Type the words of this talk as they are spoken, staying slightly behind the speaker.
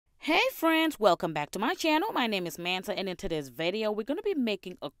Hey friends, welcome back to my channel. My name is Mansa, and in today's video we're going to be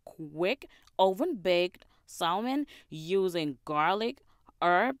making a quick oven baked salmon using garlic,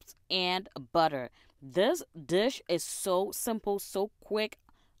 herbs, and butter. This dish is so simple, so quick,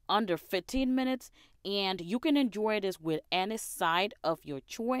 under 15 minutes, and you can enjoy this with any side of your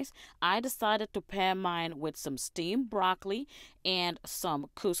choice. I decided to pair mine with some steamed broccoli and some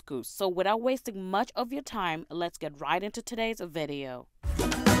couscous. So without wasting much of your time, let's get right into today's video.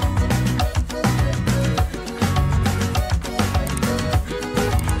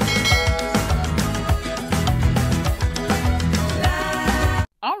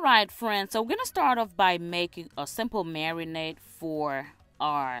 Alright friends, so we're going to start off by making a simple marinade for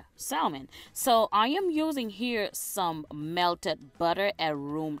our salmon. So I am using here some melted butter at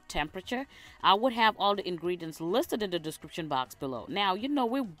room temperature. I would have all the ingredients listed in the description box below. Now, you know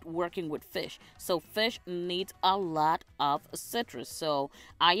we're working with fish, so fish needs a lot of citrus. So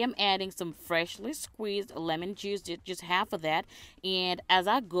I am adding some freshly squeezed lemon juice, just half of that. And as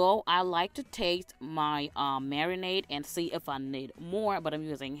I go, I like to taste my marinade and see if I need more, but I'm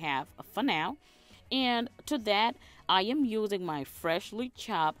using half for now. And to that, I am using my freshly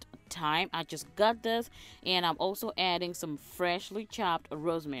chopped thyme. I just got this, and I'm also adding some freshly chopped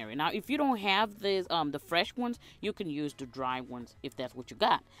rosemary. Now, if you don't have this, the fresh ones, you can use the dry ones if that's what you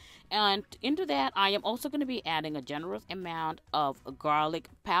got. And into that, I am also going to be adding a generous amount of garlic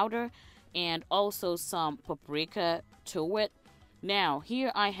powder and also some paprika to it. Now,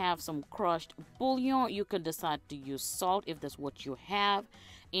 here I have some crushed bouillon. You can decide to use salt if that's what you have.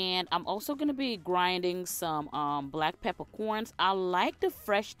 And I'm also going to be grinding some black peppercorns. I like the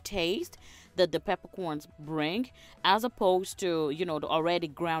fresh taste that the peppercorns bring as opposed to, you know, the already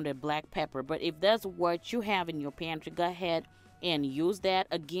grounded black pepper. But if that's what you have in your pantry, go ahead and use that.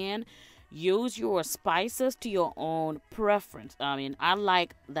 Again, use your spices to your own preference. I mean, I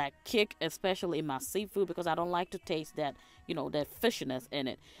like that kick, especially in my seafood, because I don't like to taste that, you know, that fishiness in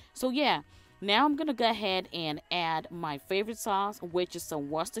it. So yeah. Now I'm going to go ahead and add my favorite sauce, which is some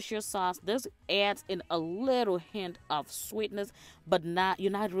Worcestershire sauce. This adds in a little hint of sweetness, but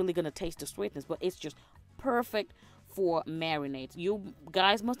you're not really going to taste the sweetness, but it's just perfect for marinades. You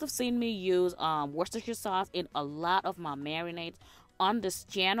guys must have seen me use Worcestershire sauce in a lot of my marinades on this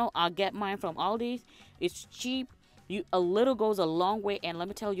channel. I get mine from Aldi's. It's cheap. A little goes a long way, and let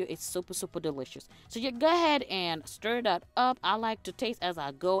me tell you, it's super delicious. So you go ahead and stir that up. I like to taste as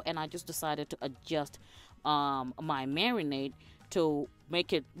I go, and I just decided to adjust my marinade to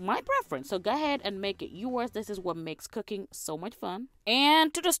make it my preference. So go ahead and make it yours. This is what makes cooking so much fun.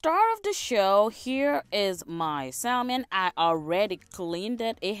 And to the start of the show, here is my salmon. I already cleaned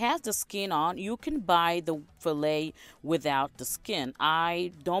it. It has the skin on. You can buy the fillet without the skin.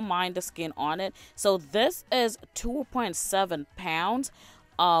 I don't mind the skin on it. So this is 2.7 pounds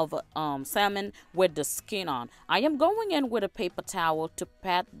of salmon with the skin on. I am going in with a paper towel to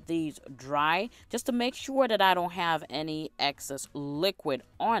pat these dry just to make sure that I don't have any excess liquid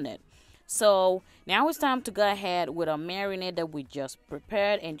on it. So now it's time to go ahead with a marinade that we just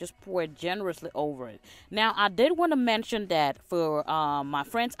prepared and just pour it generously over it. Now I did want to mention that for my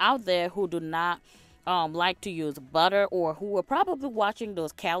friends out there who do not like to use butter, or who are probably watching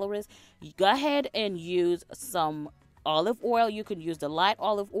those calories, you go ahead and use some olive oil. You can use the light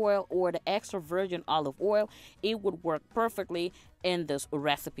olive oil or the extra virgin olive oil. It would work perfectly in this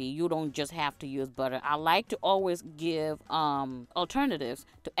recipe. You don't just have to use butter. I like to always give alternatives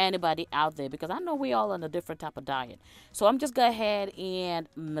to anybody out there, because I know we all on a different type of diet. So I'm just go ahead and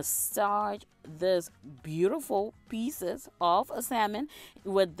massage this beautiful pieces of a salmon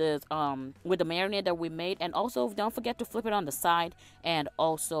with this with the marinade that we made. And also don't forget to flip it on the side and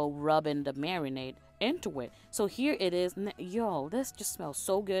also rub in the marinade into it. So here it is. Yo, this just smells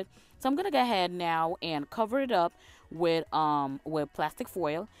so good. So I'm gonna go ahead now and cover it up with plastic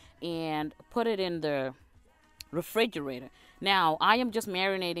foil and put it in the refrigerator. Now I am just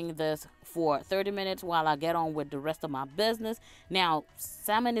marinating this for 30 minutes while I get on with the rest of my business. Now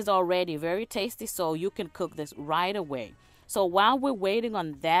salmon is already very tasty, so you can cook this right away. So while we're waiting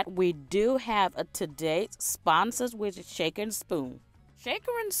on that, we do have today's sponsors, which is Shaker and Spoon.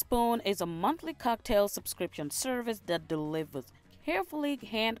 Shaker and Spoon is a monthly cocktail subscription service that delivers carefully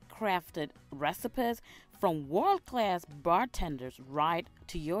handcrafted recipes from world-class bartenders right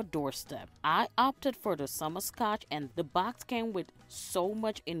to your doorstep. I opted for the summer scotch, and the box came with so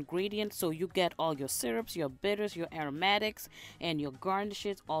much ingredients, so you get all your syrups, your bitters, your aromatics, and your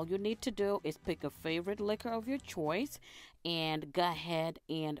garnishes. All you need to do is pick a favorite liquor of your choice and go ahead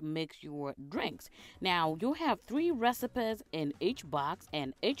and mix your drinks. Now you have 3 recipes in each box,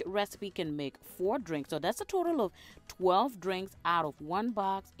 and each recipe can make 4 drinks. So that's a total of 12 drinks out of one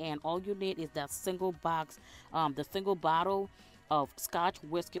box, and all you need is that single box, the single bottle of scotch,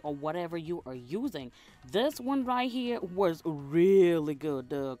 whiskey, or whatever you are using. This one right here was really good.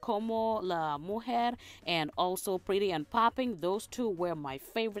 The Como La Mujer and also Pretty and Popping, those two were my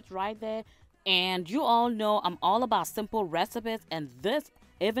favorites right there. And you all know I'm all about simple recipes, and this,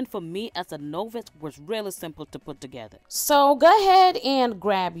 even for me as a novice, was really simple to put together. So go ahead and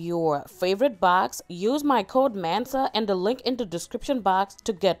grab your favorite box. Use my code MANSA and the link in the description box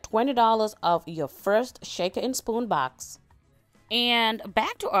to get $20 off your first shaker and spoon box. And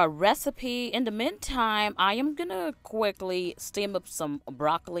back to our recipe. In the meantime, I am gonna quickly steam up some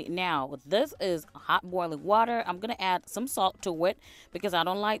broccoli. Now, this is hot boiling water. I'm gonna add some salt to it because I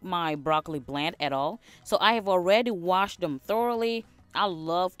don't like my broccoli bland at all. So I have already washed them thoroughly. I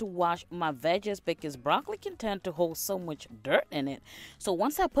love to wash my veggies because broccoli can tend to hold so much dirt in it. So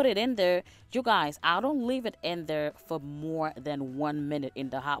once I put it in there, you guys, I don't leave it in there for more than 1 minute in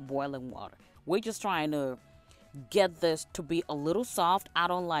the hot boiling water. We're just trying to get this to be a little soft. I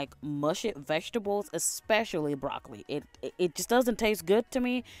don't like mushy vegetables, especially broccoli. It just doesn't taste good to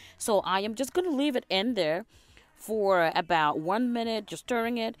me. So I am just gonna leave it in there for about 1 minute, just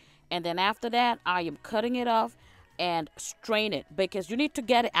stirring it, and then after that I am cutting it off and strain it, because you need to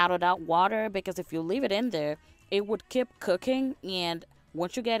get it out of that water, because if you leave it in there it would keep cooking, and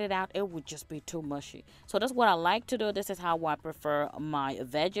once you get it out, it would just be too mushy. So that's what I like to do. This is how I prefer my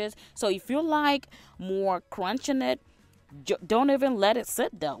veggies. So if you like more crunch in it, don't even let it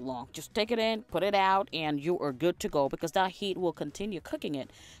sit that long. Just take it in, put it out, and you are good to go, because that heat will continue cooking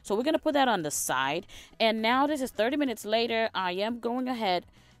it. So we're going to put that on the side. And now this is 30 minutes later. I am going ahead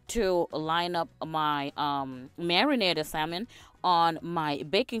to line up my marinated salmon on my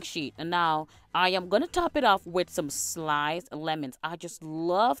baking sheet. And now I am gonna top it off with some sliced lemons. I just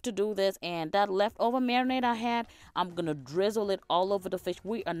love to do this, and that leftover marinade I had, I'm gonna drizzle it all over the fish.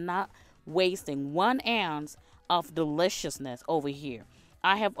 We are not wasting 1 ounce of deliciousness over here.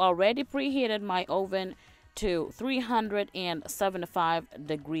 I have already preheated my oven to 375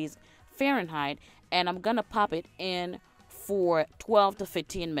 degrees Fahrenheit, and I'm gonna pop it in for 12 to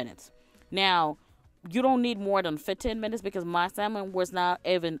 15 minutes. Now, you don't need more than 15 minutes because my salmon was not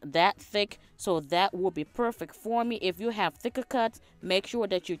even that thick, so that will be perfect for me. If you have thicker cuts, make sure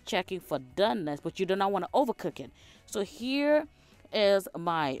that you're checking for doneness, but you do not want to overcook it. So here is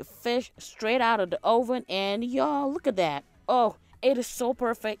my fish straight out of the oven, and y'all, look at that. Oh, it is so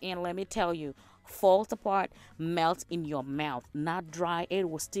perfect, and let me tell you, falls apart, melts in your mouth. Not dry, it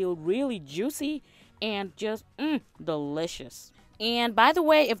was still really juicy and just delicious. And by the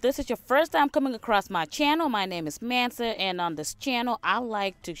way, if this is your first time coming across my channel, my name is Mansa, and on this channel I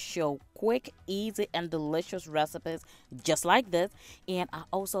like to show quick, easy, and delicious recipes just like this. And I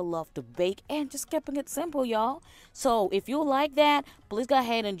also love to bake and just keeping it simple, y'all. So if you like that, please go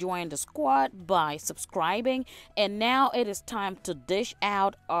ahead and join the squad by subscribing. And now it is time to dish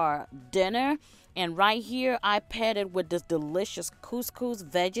out our dinner. And right here, I paired it with this delicious couscous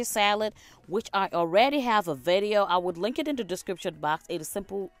veggie salad, which I already have a video. I would link it in the description box. It is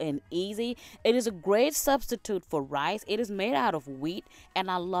simple and easy. It is a great substitute for rice. It is made out of wheat, and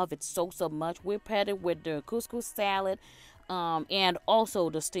I love it so much. We paired it with the couscous salad and also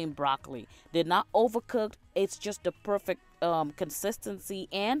the steamed broccoli. They're not overcooked. It's just the perfect consistency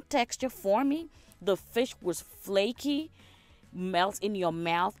and texture for me. The fish was flaky, melts in your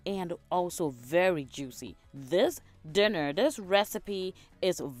mouth, and also very juicy. This dinner, this recipe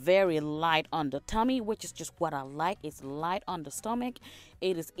is very light on the tummy, which is just what I like. It's light on the stomach.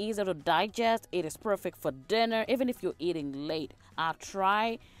 It is easy to digest. It is perfect for dinner, even if you're eating late.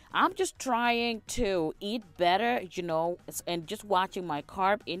 I'm just trying to eat better, you know, and just watching my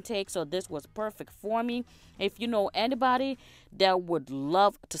carb intake. So this was perfect for me. If you know anybody that would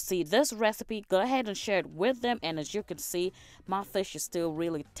love to see this recipe, go ahead and share it with them. And as you can see, my fish is still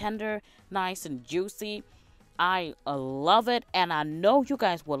really tender, nice and juicy. I love it, and I know you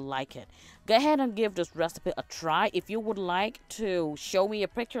guys will like it. Go ahead and give this recipe a try. If you would like to show me a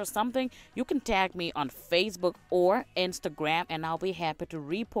picture or something, you can tag me on Facebook or Instagram, and I'll be happy to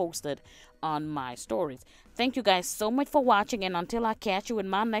repost it on my stories. Thank you guys so much for watching, and until I catch you in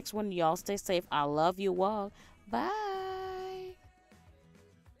my next one, y'all stay safe. I love you all. Bye.